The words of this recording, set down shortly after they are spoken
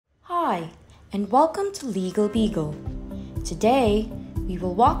Hi, and welcome to Legal Beagle. Today, we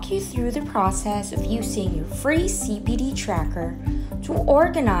will walk you through the process of using your free CPD tracker to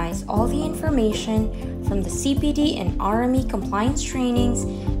organize all the information from the CPD and RME compliance trainings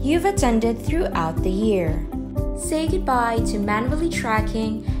you've attended throughout the year. Say goodbye to manually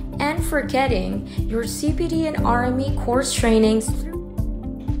tracking and forgetting your CPD and RME course trainings.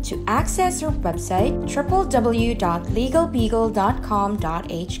 To access our website,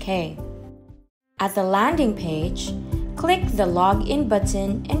 www.legalbeagle.com.hk. At the landing page, click the Login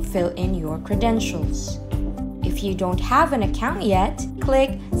button and fill in your credentials. If you don't have an account yet,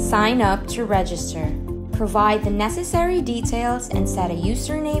 click Sign Up to register. Provide the necessary details and set a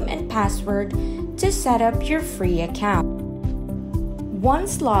username and password to set up your free account.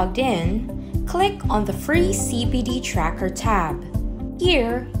 Once logged in, click on the Free CPD Tracker tab.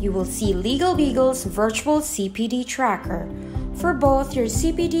 Here, you will see Legal Beagle's virtual CPD tracker for both your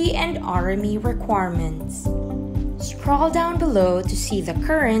CPD and RME requirements. Scroll down below to see the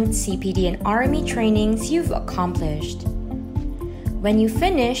current CPD and RME trainings you've accomplished. When you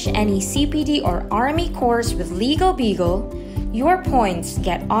finish any CPD or RME course with Legal Beagle, your points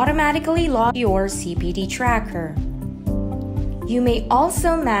get automatically logged to your CPD tracker. You may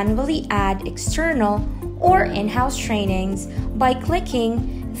also manually add external or in-house trainings by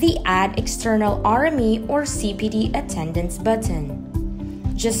clicking the Add External RME or CPD Attendance button.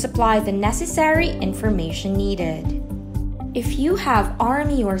 Just supply the necessary information needed. If you have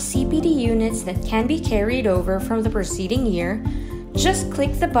RME or CPD units that can be carried over from the preceding year, just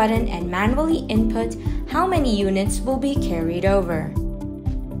click the button and manually input how many units will be carried over.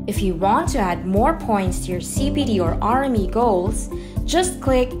 If you want to add more points to your CPD or RME goals, just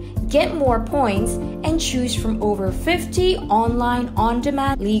click Get More Points and choose from over 50 online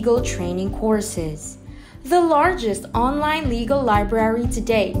on-demand legal training courses, the largest online legal library to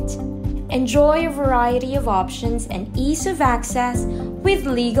date. Enjoy a variety of options and ease of access with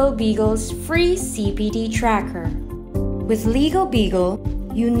Legal Beagle's free CPD tracker. With Legal Beagle,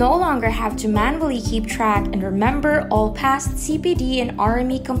 you no longer have to manually keep track and remember all past CPD and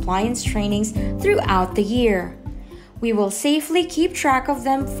RME compliance trainings throughout the year. We will safely keep track of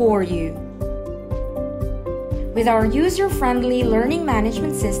them for you. With our user-friendly learning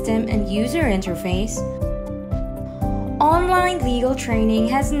management system and user interface, online legal training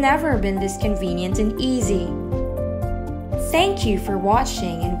has never been this convenient and easy. Thank you for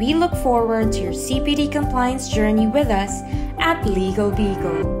watching, and we look forward to your CPD compliance journey with us at Legal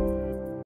Beagle.